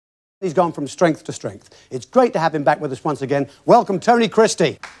He's gone from strength to strength. It's great to have him back with us once again. Welcome, Tony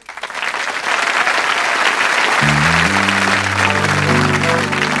Christie.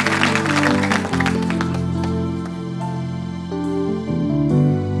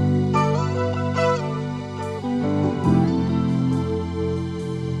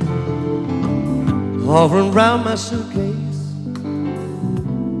 Hovering round my suitcase,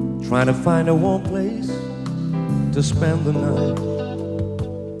 trying to find a warm place to spend the night.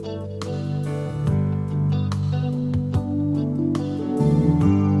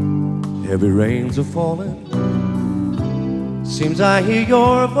 Heavy rains are falling, seems I hear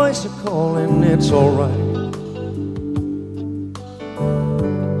your voice a-calling. It's all right.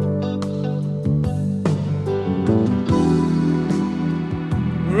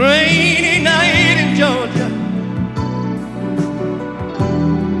 Rainy night in Georgia,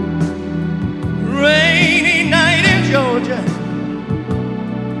 rainy night in Georgia.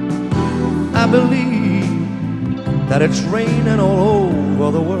 I believe that it's raining all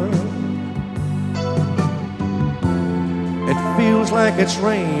over the world. It feels like it's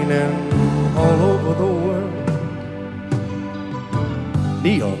raining all over the world.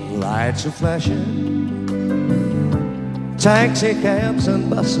 Neon lights are flashing, taxi cabs and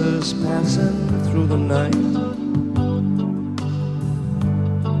buses passing through the night.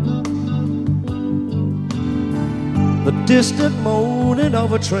 The distant moaning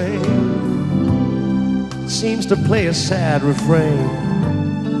of a train seems to play a sad refrain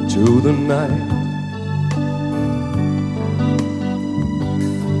to the night.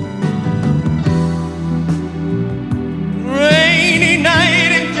 Rainy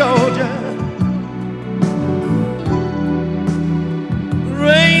night in Georgia,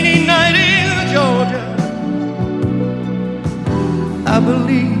 rainy night in Georgia. I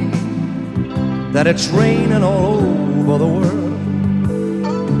believe that it's raining all over the world.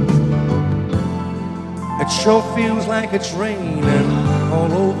 It sure feels like it's raining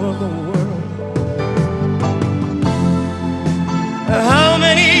all over the world. How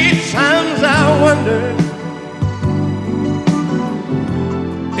many times I wondered,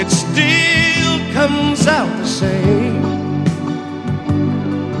 it still comes out the same.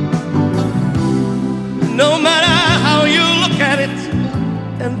 No matter how you look at it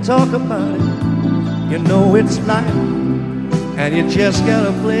and talk about it, you know it's life, and you just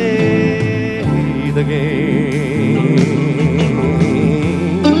gotta play the game.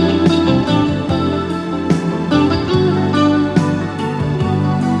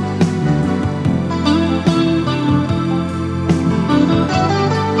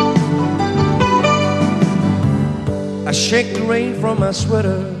 I shake the rain from my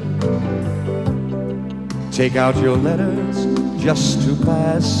sweater, take out your letters just to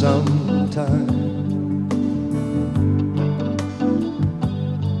pass some time.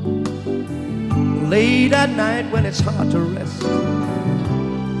 Late at night when it's hard to rest,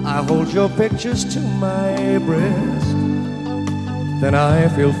 I hold your pictures to my breast. Then I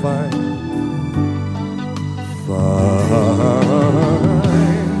feel fine, fine.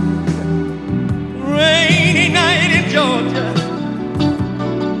 Rainy night in Georgia,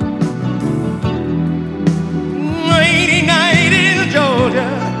 rainy night in Georgia.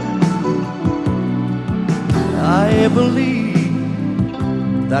 I believe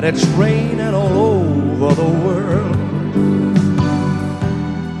that it's raining all over the world.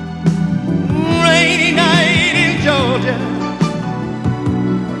 Rainy night in Georgia,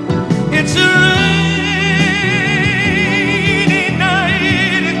 it's a rainy night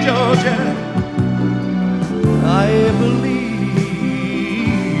in Georgia. I believe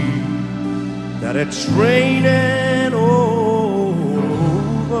that it's raining all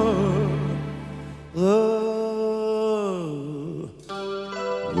over the world.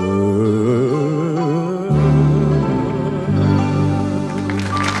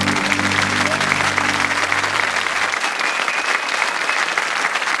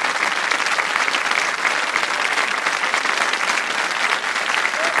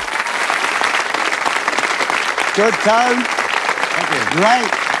 Good, Tone. Thank you.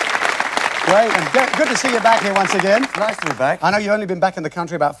 Great. Great. And good to see you back here once again. It's nice to be back. I know you've only been back in the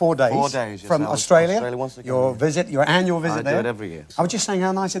country about 4 days. 4 days, yes. From Australia. Wants to come your here. visit, your annual visit there. I do it every year. I was just saying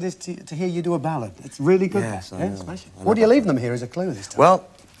how nice it is to hear you do a ballad. It's really good. Yes, I know. Smashing. What do you leave them here as a clue this time? Well,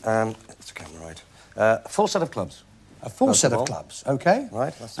 it's a camera, right. Full set of clubs. A full set of clubs, okay?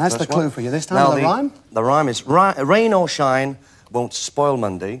 Right, that's the clue one. for you. This time, now, the rhyme? The rhyme is, rain or shine won't spoil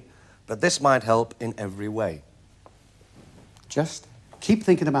Monday, but this might help in every way. Just keep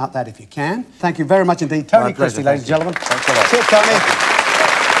thinking about that if you can. Thank you very much indeed. Tony Christie, ladies and gentlemen. Thanks a lot. Cheers, Tony.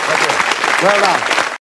 Thank you. Well done.